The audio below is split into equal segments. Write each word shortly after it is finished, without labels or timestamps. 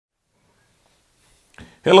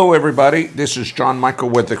Hello everybody, this is John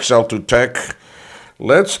Michael with Excel2 Tech.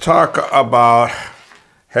 Let's talk about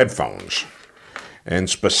headphones and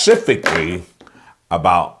specifically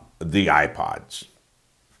about the iPods.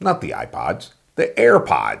 Not the iPods, the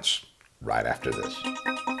AirPods, right after this.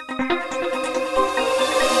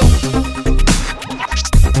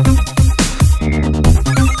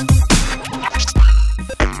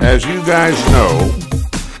 As you guys know,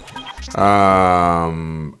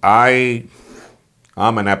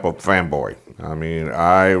 I'm an Apple fanboy. I mean,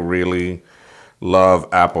 I really love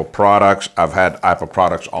Apple products. I've had Apple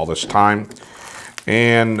products all this time.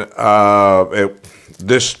 And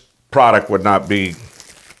this product would not be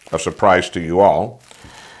a surprise to you all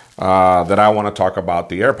that I want to talk about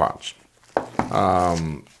the AirPods.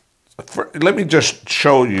 Let me just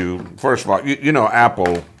show you, first of all, you know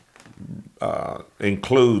Apple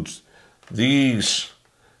includes these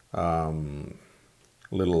little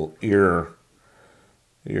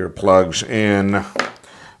earplugs in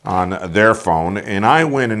on their phone, and I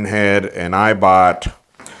went ahead and I bought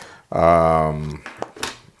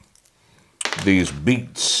these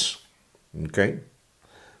Beats, okay?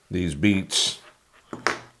 These Beats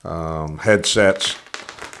headsets.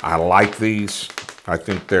 I like these. I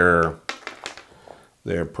think they're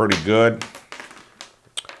pretty good.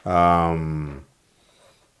 They're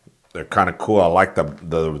kind of cool. I like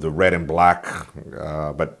the red and black,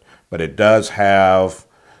 but it does have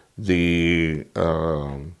the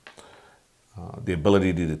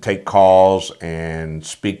ability to take calls and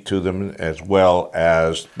speak to them, as well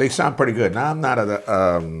as they sound pretty good. Now, I'm not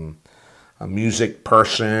a music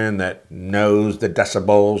person that knows the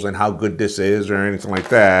decibels and how good this is or anything like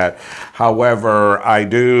that. However, I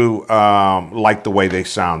do like the way they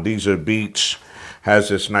sound. These are Beats. Has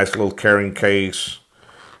this nice little carrying case.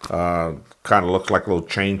 Kind of looks like a little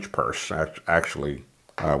change purse, actually,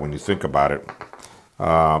 when you think about it.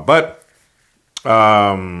 But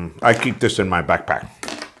I keep this in my backpack.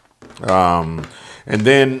 And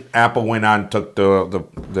then Apple went on and took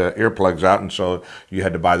the earplugs out, and so you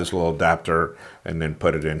had to buy this little adapter and then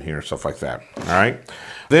put it in here, stuff like that. All right.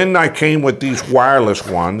 Then I came with these wireless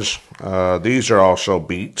ones. These are also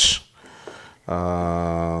Beats.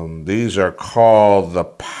 These are called the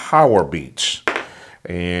Power Beats.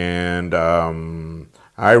 And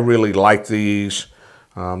I really like these.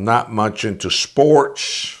 Not much into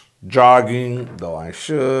sports, jogging, though I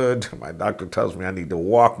should. My doctor tells me I need to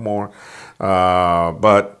walk more.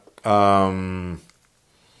 But I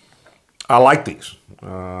like these.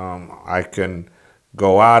 I can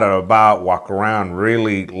go out and about, walk around,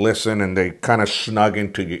 really listen, and they kind of snug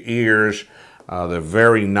into your ears. They're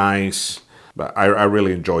very nice. But I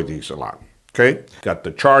really enjoy these a lot. Okay, got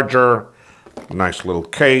the charger, nice little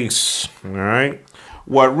case. All right.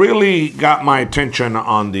 What really got my attention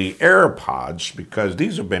on the AirPods, because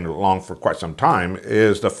these have been along for quite some time,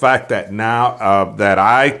 is the fact that now that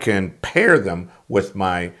I can pair them with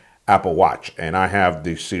my Apple Watch. And I have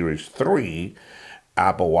the Series 3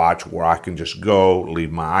 Apple Watch where I can just go,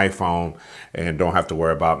 leave my iPhone, and don't have to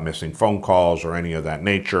worry about missing phone calls or any of that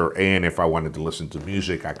nature. And if I wanted to listen to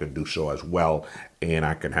music, I could do so as well, and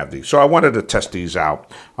I can have these. So I wanted to test these out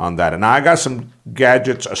on that. And I got some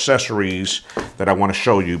gadgets, accessories that I want to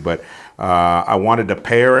show you, but I wanted to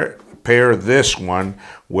pair this one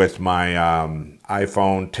with my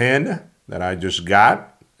iPhone 10 that I just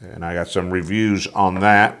got, and I got some reviews on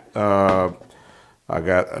that. I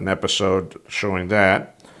got an episode showing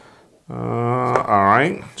that. All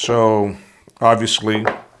right, so obviously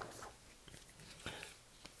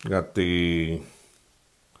got the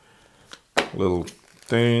little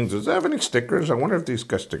things. Does it have any stickers? I wonder if these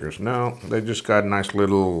got stickers. No, they just got nice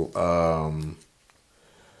little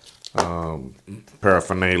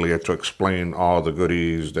paraphernalia to explain all the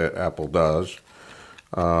goodies that Apple does.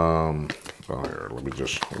 So here, let me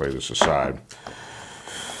just lay this aside.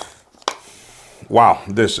 Wow,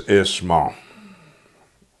 this is small.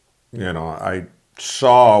 You know, I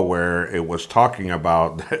saw where it was talking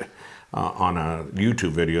about on a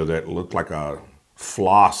YouTube video that looked like a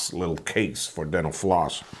floss little case for dental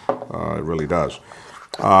floss. It really does.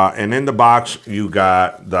 And in the box, you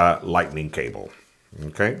got the lightning cable.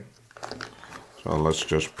 Okay. So let's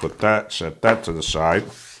just put that, set that to the side.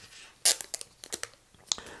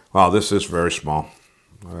 Wow, this is very small.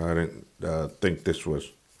 I didn't think this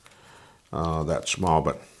was that small,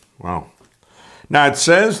 but wow. Now it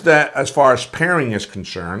says that as far as pairing is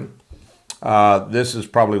concerned, this is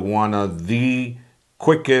probably one of the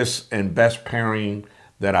quickest and best pairing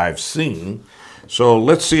that I've seen. So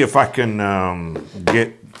let's see if I can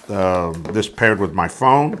get this paired with my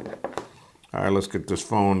phone. All right, let's get this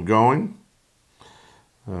phone going.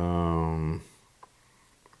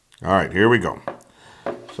 All right, here we go.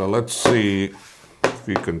 So let's see if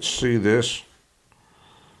you can see this.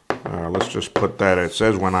 Let's just put that. It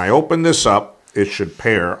says when I open this up, it should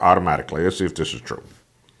pair automatically. Let's see if this is true.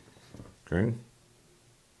 Okay.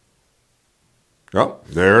 Oh,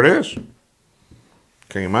 there it is.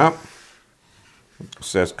 Came up. It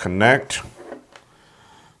says connect.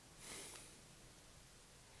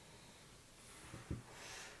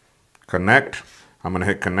 Connect. I'm going to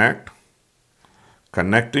hit connect.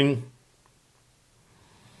 Connecting.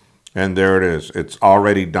 And there it is. It's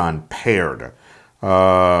already done. Paired.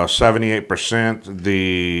 78%.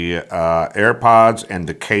 The AirPods and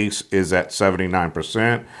the case is at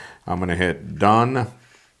 79%. I'm going to hit done.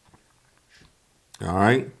 All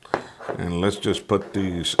right. And let's just put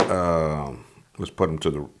these, let's put them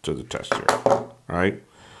to the test here. All right.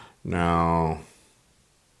 Now,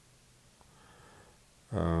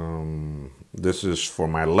 this is for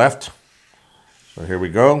my left. So here we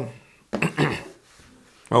go.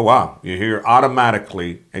 Oh, wow. You hear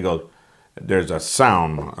automatically, it goes, there's a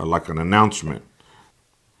sound like an announcement.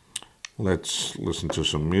 Let's listen to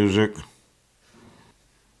some music.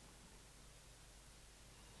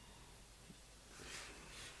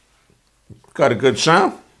 Got a good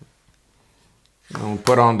sound. I'll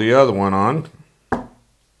put on the other one on.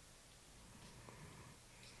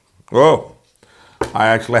 Oh, I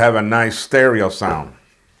actually have a nice stereo sound.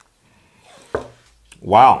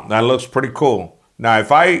 Wow, that looks pretty cool. Now,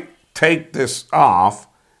 if I take this off,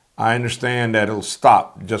 I understand that it'll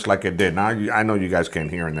stop just like it did. Now, I know you guys can't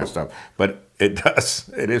hear and that stuff, but it does.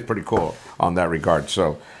 It is pretty cool on that regard.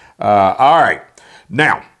 So, all right.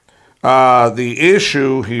 Now, the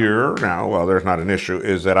issue here, now, well, there's not an issue,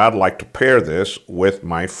 is that I'd like to pair this with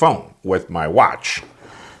my phone, with my watch.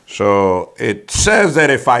 So it says that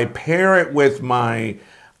if I pair it with my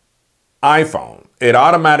iPhone, it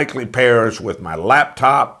automatically pairs with my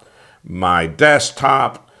laptop, my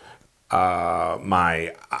desktop,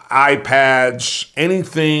 my iPads,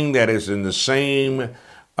 anything that is in the same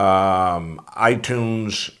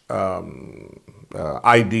iTunes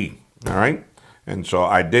ID, all right? And so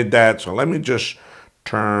I did that. So let me just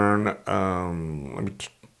turn,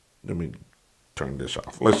 let me turn this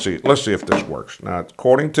off. Let's see if this works. Now,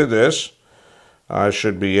 according to this, I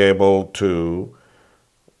should be able to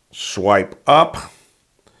swipe up,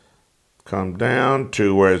 come down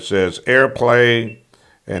to where it says AirPlay,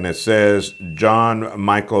 and it says John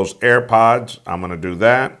Michael's AirPods. I'm going to do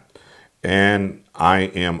that, and I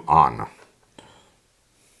am on.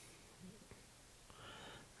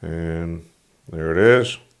 And there it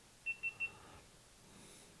is.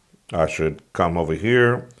 I should come over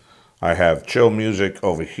here. I have chill music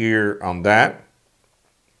over here on that.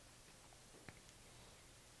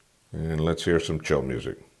 And let's hear some chill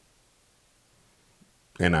music.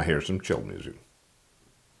 And I hear some chill music.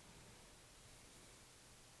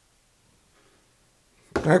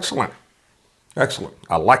 Excellent. Excellent.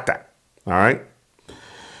 I like that. All right.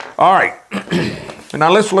 All right.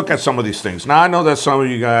 Now let's look at some of these things. Now I know that some of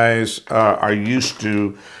you guys are used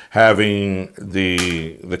to having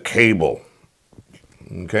the cable.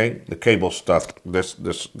 Okay, the cable stuff. This,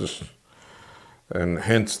 and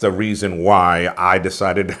hence the reason why I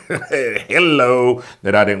decided, hello,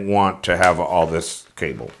 that I didn't want to have all this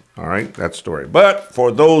cable. All right, that story. But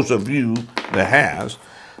for those of you that has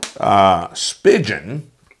Spigen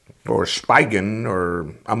or Spigen,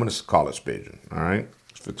 or I'm going to call it Spigen. All right,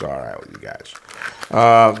 if it's all right with you guys.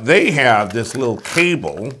 They have this little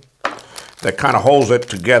cable that kind of holds it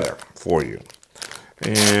together for you.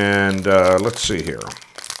 And let's see here,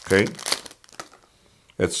 okay?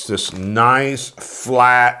 It's this nice,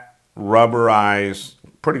 flat, rubberized,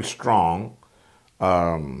 pretty strong.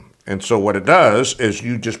 And so what it does is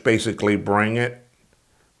you just basically bring it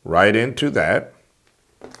right into that,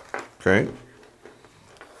 okay?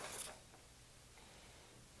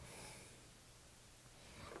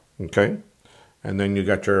 Okay, and then you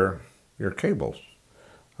got your cables.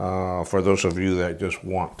 For those of you that just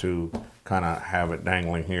want to kind of have it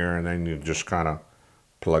dangling here, and then you just kind of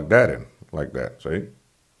plug that in like that, see?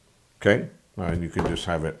 Okay, and you can just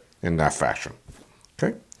have it in that fashion.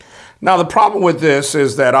 Okay, now the problem with this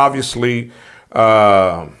is that obviously, you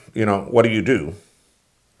know, what do?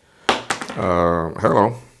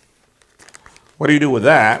 Hello. What do you do with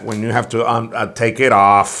that when you have to take it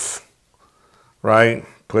off, right?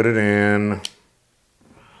 Put it in.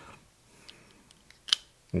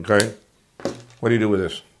 Okay, what do you do with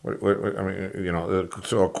this? I mean, you know,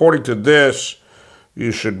 so according to this,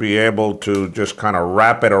 you should be able to just kind of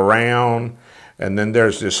wrap it around, and then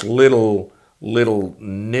there's this little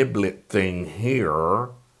niblet thing here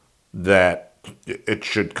that it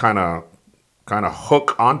should kind of kind of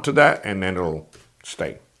hook onto that, and then it'll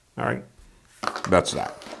stay. All right, that's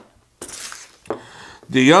that.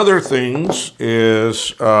 The other things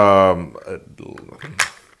is some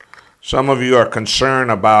of you are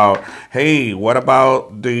concerned about, hey, what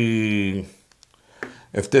about if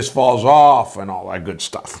this falls off and all that good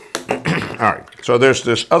stuff. All right, so there's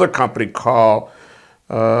this other company called,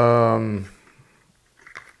 what's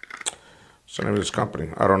the name of this company?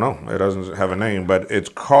 I don't know. It doesn't have a name, but it's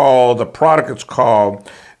called, the product is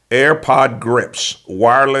called AirPod Grips,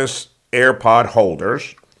 wireless AirPod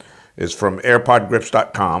holders. It's from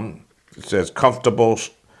AirPodGrips.com. It says comfortable,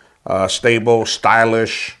 stable,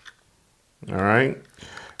 stylish. All right.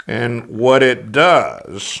 And what it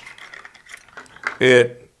does,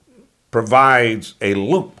 it provides a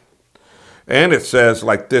loop. And it says,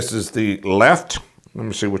 like, this is the left. Let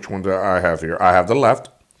me see which one do I have here. I have the left.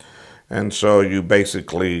 And so you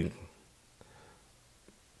basically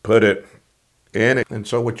put it in it. And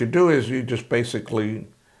so what you do is you just basically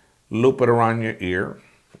loop it around your ear.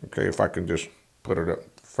 Okay, if I can just put it up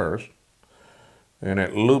first. And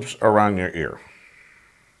it loops around your ear.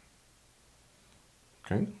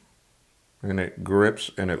 Okay. And it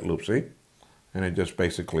grips and it loops, see? And it just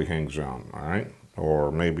basically hangs on, all right?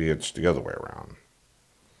 Or maybe it's the other way around.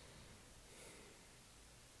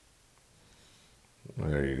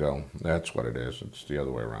 There you go. That's what it is. It's the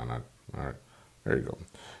other way around. All right. There you go.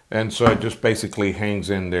 And so it just basically hangs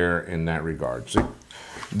in there in that regard. See?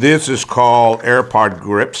 This is called AirPod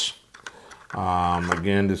Grips.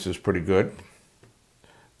 Again, this is pretty good.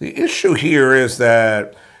 The issue here is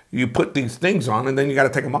that you put these things on and then you got to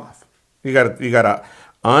take them off. You got to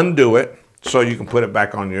undo it so you can put it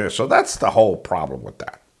back on your ear. So that's the whole problem with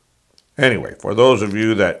that. Anyway, for those of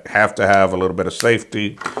you that have to have a little bit of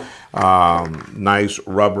safety, nice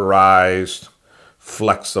rubberized,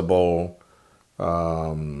 flexible,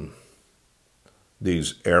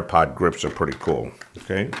 these AirPod grips are pretty cool,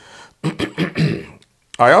 okay?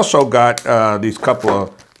 I also got these couple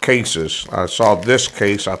of cases. I saw this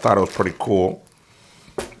case. I thought it was pretty cool.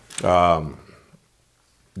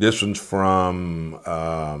 This one's from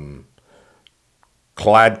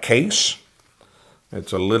Clad Case.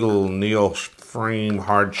 It's a little neoprene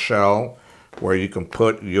hard shell where you can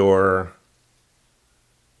put your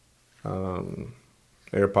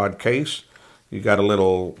AirPod case. You got a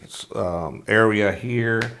little area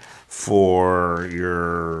here for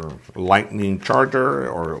your lightning charger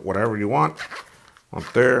or whatever you want.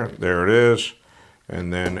 Up there, there it is.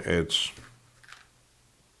 And then it's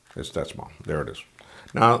that small. There it is.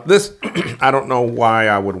 Now this, I don't know why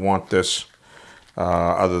I would want this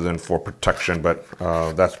other than for protection, but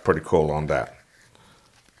that's pretty cool on that.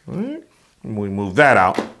 All right. We move that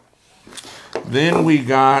out. Then we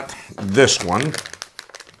got this one.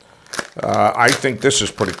 I think this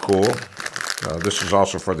is pretty cool. This is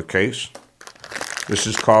also for the case. This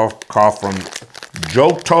is called from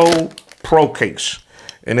Johto Pro Case,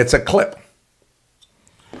 and it's a clip.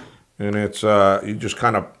 And it's you just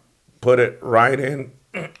kind of put it right in.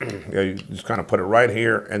 Yeah, you just kind of put it right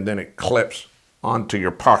here, and then it clips onto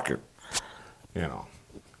your pocket. You know,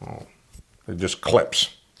 it just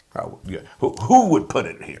clips. Who would put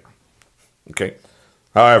it here? Okay.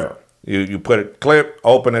 However, you put it, clip,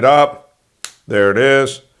 open it up. There it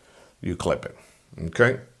is. You clip it.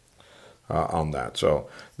 Okay. On that. So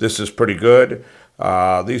this is pretty good.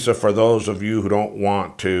 These are for those of you who don't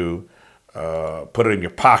want to put it in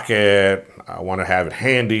your pocket, want to have it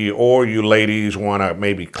handy, or you ladies want to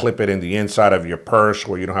maybe clip it in the inside of your purse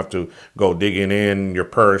where you don't have to go digging in your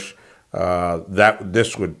purse.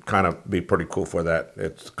 This would kind of be pretty cool for that.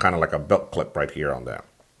 It's kind of like a belt clip right here on that.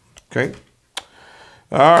 Okay.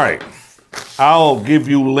 All right. I'll give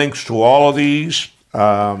you links to all of these.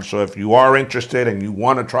 So if you are interested and you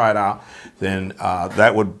want to try it out, then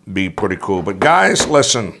that would be pretty cool. But guys,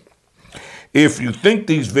 listen, if you think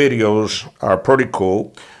these videos are pretty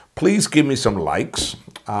cool, please give me some likes,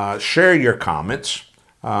 share your comments.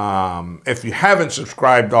 If you haven't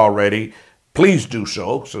subscribed already, please do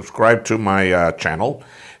so. Subscribe to my channel.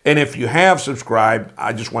 And if you have subscribed,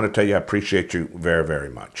 I just want to tell you I appreciate you very, very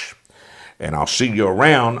much. And I'll see you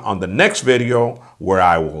around on the next video where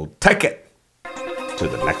I will take it to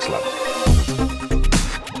the next level.